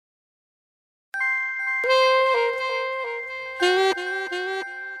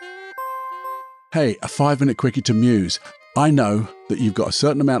Hey, a 5-minute quickie to muse. I know that you've got a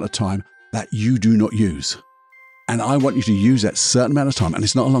certain amount of time that you do not use. And I want you to use that certain amount of time, and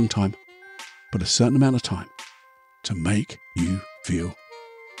it's not a long time, but a certain amount of time to make you feel.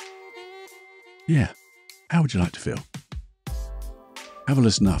 Yeah, how would you like to feel? Have a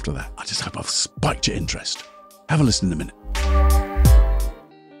listen after that. I just hope I've spiked your interest. Have a listen in a minute.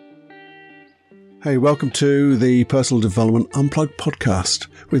 Hey, welcome to the Personal Development Unplugged podcast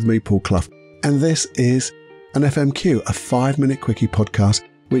with me, Paul Clough. And this is an FMQ, a 5-minute quickie podcast,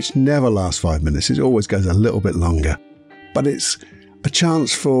 which never lasts 5 minutes. It always goes a little bit longer. But it's a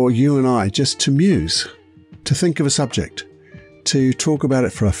chance for you and I just to muse, to think of a subject, to talk about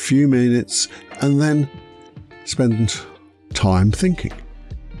it for a few minutes, and then spend time thinking,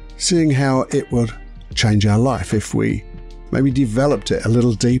 seeing how it would change our life if we maybe developed it a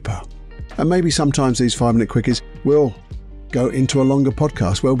little deeper. And maybe sometimes these 5-minute quickies will go into a longer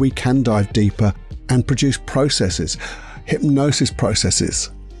podcast where we can dive deeper and produce processes, hypnosis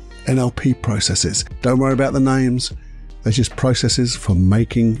processes, NLP processes. Don't worry about the names. They're just processes for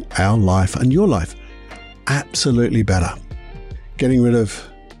making our life and your life absolutely better. Getting rid of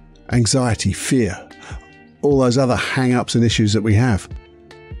anxiety, fear, all those other hang-ups and issues that we have,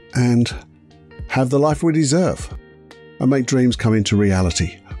 and have the life we deserve and make dreams come into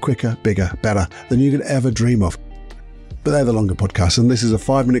reality quicker, bigger, better than you could ever dream of. But they're the longer podcasts, and this is a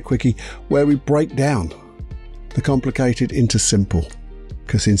 5-minute quickie where we break down the complicated into simple,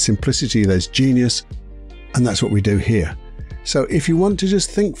 because in simplicity there's genius, and that's what we do here. So if you want to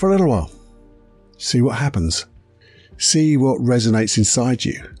just think for a little while, see what happens, see what resonates inside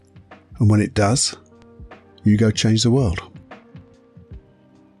you, and when it does, you go change the world.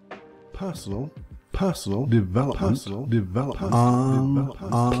 Personal development,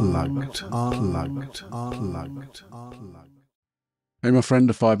 unplugged. Hey, my friend,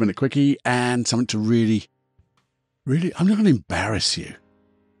 a 5-minute quickie and something to really, I'm not going to embarrass you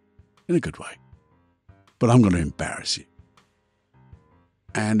in a good way, but I'm going to embarrass you.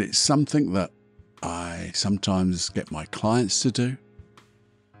 And it's something that I sometimes get my clients to do,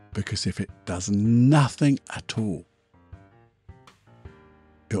 because if it does nothing at all,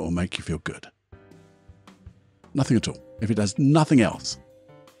 it will make you feel good. Nothing at all. If it does nothing else,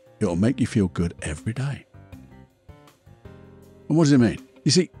 it will make you feel good every day. And what does it mean?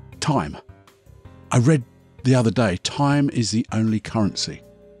 You see, time. I read the other day, time is the only currency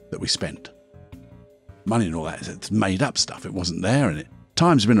that we spend. Money and all that, it's made up stuff. It wasn't there, and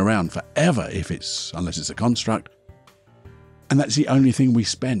time's been around forever unless it's a construct. And that's the only thing we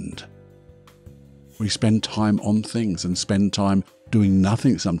spend. We spend time on things and spend time doing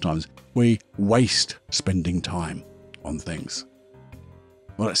nothing sometimes. We waste spending time on things.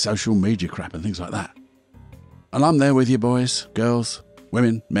 Well, it's social media crap and things like that. And I'm there with you, boys, girls,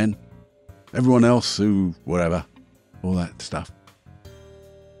 women, men, everyone else who, whatever, all that stuff.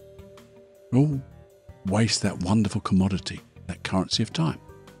 We all waste that wonderful commodity, that currency of time.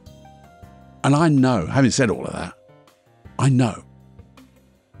 And I know, having said all of that, I know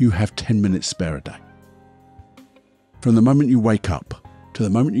you have 10 minutes spare a day. From the moment you wake up to the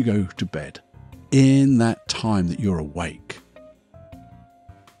moment you go to bed, in that time that you're awake,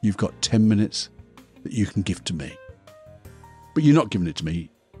 you've got 10 minutes that you can give to me. But you're not giving it to me,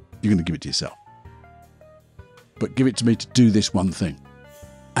 you're going to give it to yourself. But give it to me to do this one thing.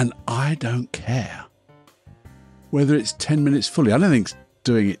 And I don't care whether it's 10 minutes fully. I don't think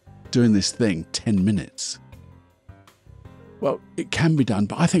doing this thing 10 minutes. Well, it can be done,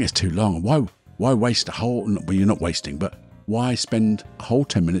 but I think it's too long. Why waste a whole, well, you're not wasting, but why spend a whole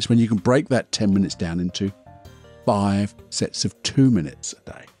 10 minutes when you can break that 10 minutes down into 5 sets of 2 minutes a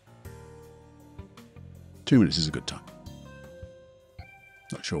day? 2 minutes is a good time.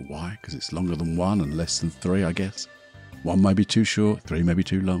 Not sure why, because it's longer than 1 and less than 3, I guess. 1 may be too short, 3 may be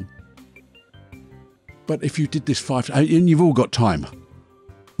too long. But if you did this 5, and you've all got time.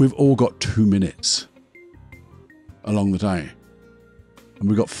 We've all got 2 minutes along the day. And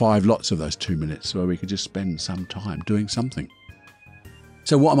we've got 5 lots of those 2 minutes where we could just spend some time doing something.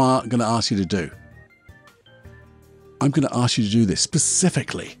 So what am I going to ask you to do? I'm going to ask you to do this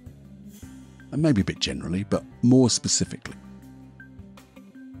specifically. And maybe a bit generally, but more specifically.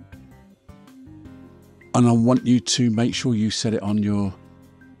 And I want you to make sure you set it on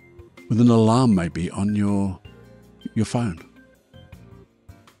with an alarm maybe on your phone.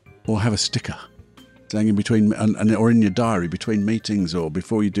 Or have a sticker saying in between, or in your diary between meetings, or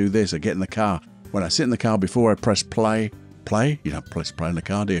before you do this, or get in the car. When I sit in the car, before I press play, you don't press play in the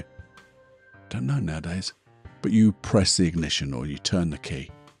car, do you? Don't know nowadays. But you press the ignition or you turn the key.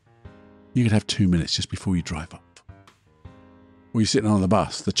 You could have 2 minutes just before you drive off. Or you're sitting on the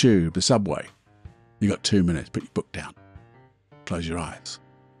bus, the tube, the subway, You got 2 minutes. Put your book down. Close your eyes.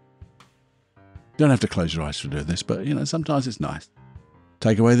 You don't have to close your eyes to do this, but, sometimes it's nice.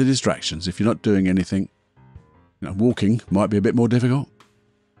 Take away the distractions. If you're not doing anything, walking might be a bit more difficult.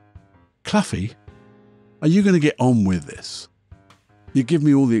 Cluffy, are you going to get on with this? You give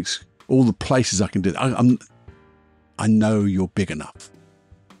me all the places I can do. I know you're big enough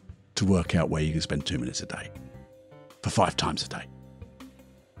to work out where you can spend 2 minutes a day for 5 times a day.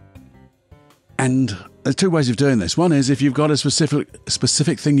 And there's 2 ways of doing this. One is if you've got a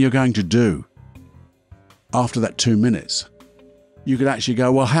specific thing you're going to do after that 2 minutes, you could actually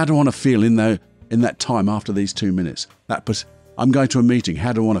go, well, how do I want to feel in that time after these 2 minutes? I'm going to a meeting.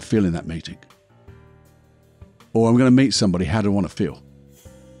 How do I want to feel in that meeting? Or I'm going to meet somebody. How do I want to feel?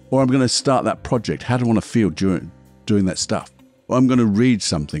 Or I'm going to start that project. How do I want to feel during doing that stuff? Or I'm going to read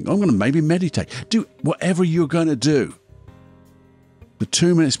something. Or I'm going to maybe meditate. Do whatever you're going to do. The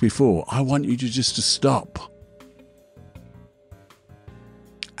 2 minutes before, I want you to stop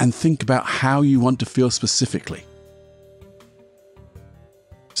and think about how you want to feel specifically.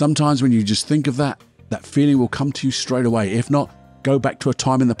 Sometimes when you just think of that feeling will come to you straight away. If not, go back to a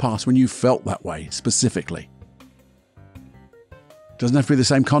time in the past when you felt that way specifically. It doesn't have to be the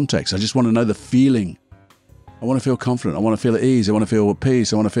same context. I just want to know the feeling. I want to feel confident. I want to feel at ease. I want to feel at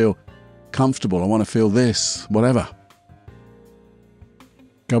peace. I want to feel comfortable. I want to feel this, whatever.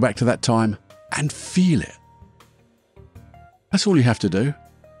 Go back to that time and feel it. That's all you have to do.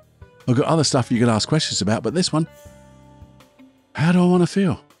 I've got other stuff you could ask questions about, but this one, how do I want to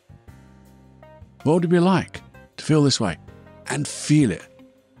feel? What would it be like to feel this way? And feel it.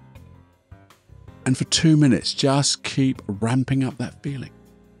 And for 2 minutes, just keep ramping up that feeling.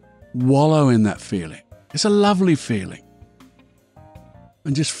 Wallow in that feeling. It's a lovely feeling.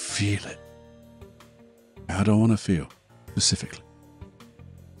 And just feel it. How do I want to feel specifically?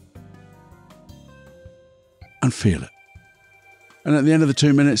 And feel it. And at the end of the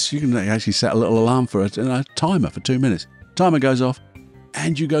 2 minutes, you can actually set a little alarm for it and a timer for 2 minutes. Timer goes off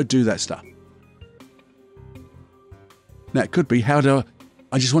and you go do that stuff. Now, it could be, I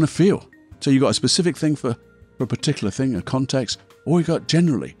just want to feel. So you've got a specific thing for a particular thing, a context, or you've got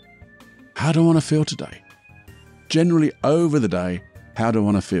generally, how do I want to feel today? Generally, over the day, how do I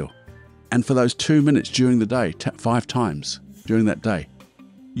want to feel? And for those 2 minutes during the day, 5 times during that day,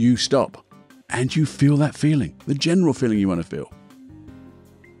 you stop and you feel that feeling, the general feeling you want to feel.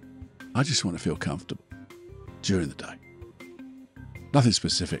 I just want to feel comfortable during the day. Nothing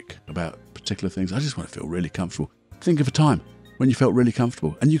specific about particular things. I just want to feel really comfortable. Think of a time when you felt really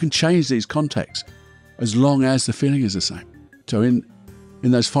comfortable. And you can change these contexts as long as the feeling is the same. So in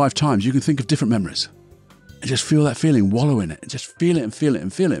those 5 times, you can think of different memories. And just feel that feeling, wallow in it. And just feel it and feel it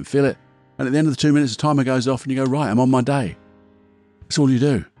and feel it and feel it. And at the end of the 2 minutes, the timer goes off and you go, right, I'm on my day. That's all you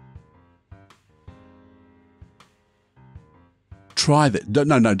do. Try this.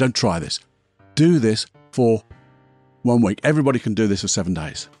 No, don't try this. Do this for 1 week. Everybody can do this for 7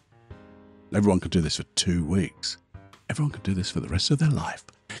 days. Everyone can do this for 2 weeks. Everyone can do this for the rest of their life.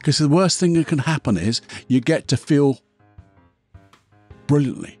 Because the worst thing that can happen is you get to feel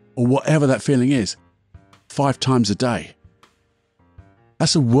brilliantly, or whatever that feeling is, 5 times a day.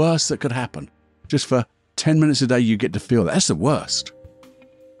 That's the worst that could happen. Just for 10 minutes a day, you get to feel that. That's the worst.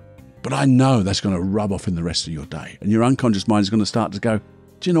 But I know that's going to rub off in the rest of your day. And your unconscious mind is going to start to go,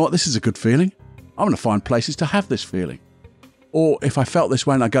 do you know what? This is a good feeling. I want to find places to have this feeling. Or if I felt this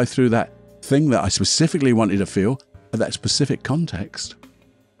way and I go through that thing that I specifically wanted to feel at that specific context,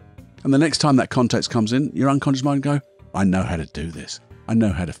 and the next time that context comes in, your unconscious mind will go, I know how to do this. I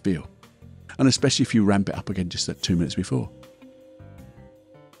know how to feel. And especially if you ramp it up again just that 2 minutes before.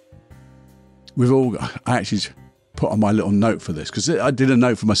 I actually put on my little note for this, because I did a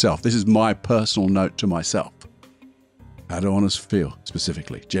note for myself. This is my personal note to myself. How do I want to feel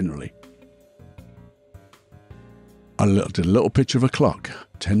specifically, generally? I did a little picture of a clock,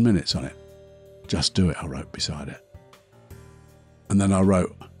 10 minutes on it. Just do it, I wrote beside it. And then I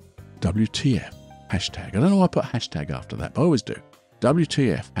wrote WTF, hashtag. I don't know why I put hashtag after that, but I always do.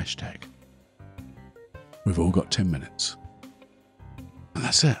 WTF, hashtag. We've all got 10 minutes. And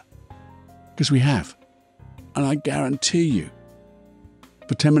that's it. Because we have. And I guarantee you,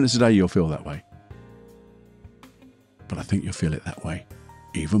 for 10 minutes a day, you'll feel that way. But I think you'll feel it that way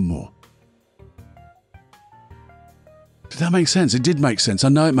even more. Did that make sense? It did make sense. I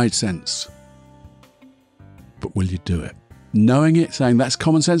know it made sense. But will you do it? Knowing it, saying that's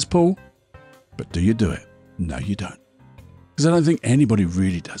common sense, Paul, but do you do it? No, you don't. Because I don't think anybody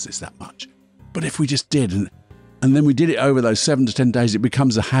really does this that much. But if we just did, and then we did it over those 7 to 10 days, it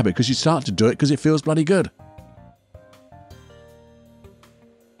becomes a habit because you start to do it because it feels bloody good.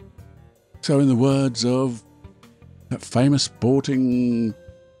 So in the words of that famous sporting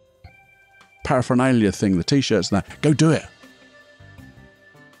paraphernalia thing, the T-shirts and that, go do it.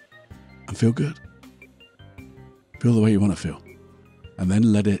 And feel good. Feel the way you want to feel. And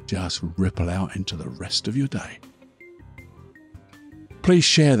then let it just ripple out into the rest of your day. Please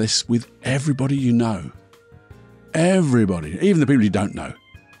share this with everybody you know. Everybody, even the people you don't know.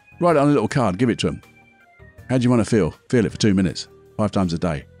 Write it on a little card, give it to them. How do you want to feel? Feel it for 2 minutes, 5 times a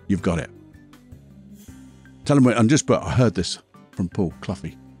day. You've got it. Tell them, and just put, I heard this from Paul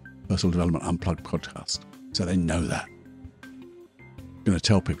Cloughy, Personal Development Unplugged podcast. So they know that. I'm going to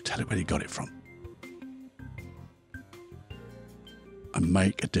tell people, tell it where you got it from. And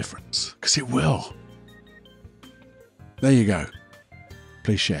make a difference, because it will. There you go.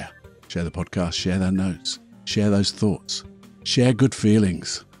 Please share. Share the podcast, share their notes, share those thoughts, share good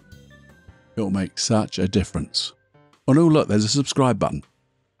feelings. It will make such a difference. Oh no, look, there's a subscribe button.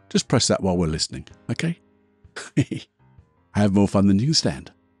 Just press that while we're listening, okay? Have more fun than you can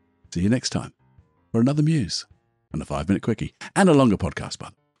stand. See you next time for another muse and a 5-minute quickie and a longer podcast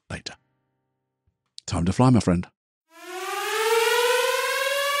button later. Time to fly, my friend.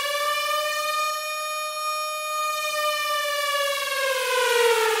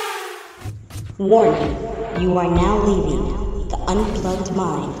 Warning, you are now leaving the unplugged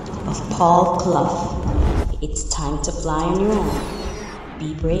mind of Paul Clough. It's time to fly on your own.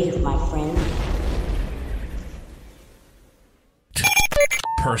 Be brave, my friend.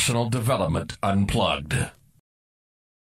 Personal Development Unplugged.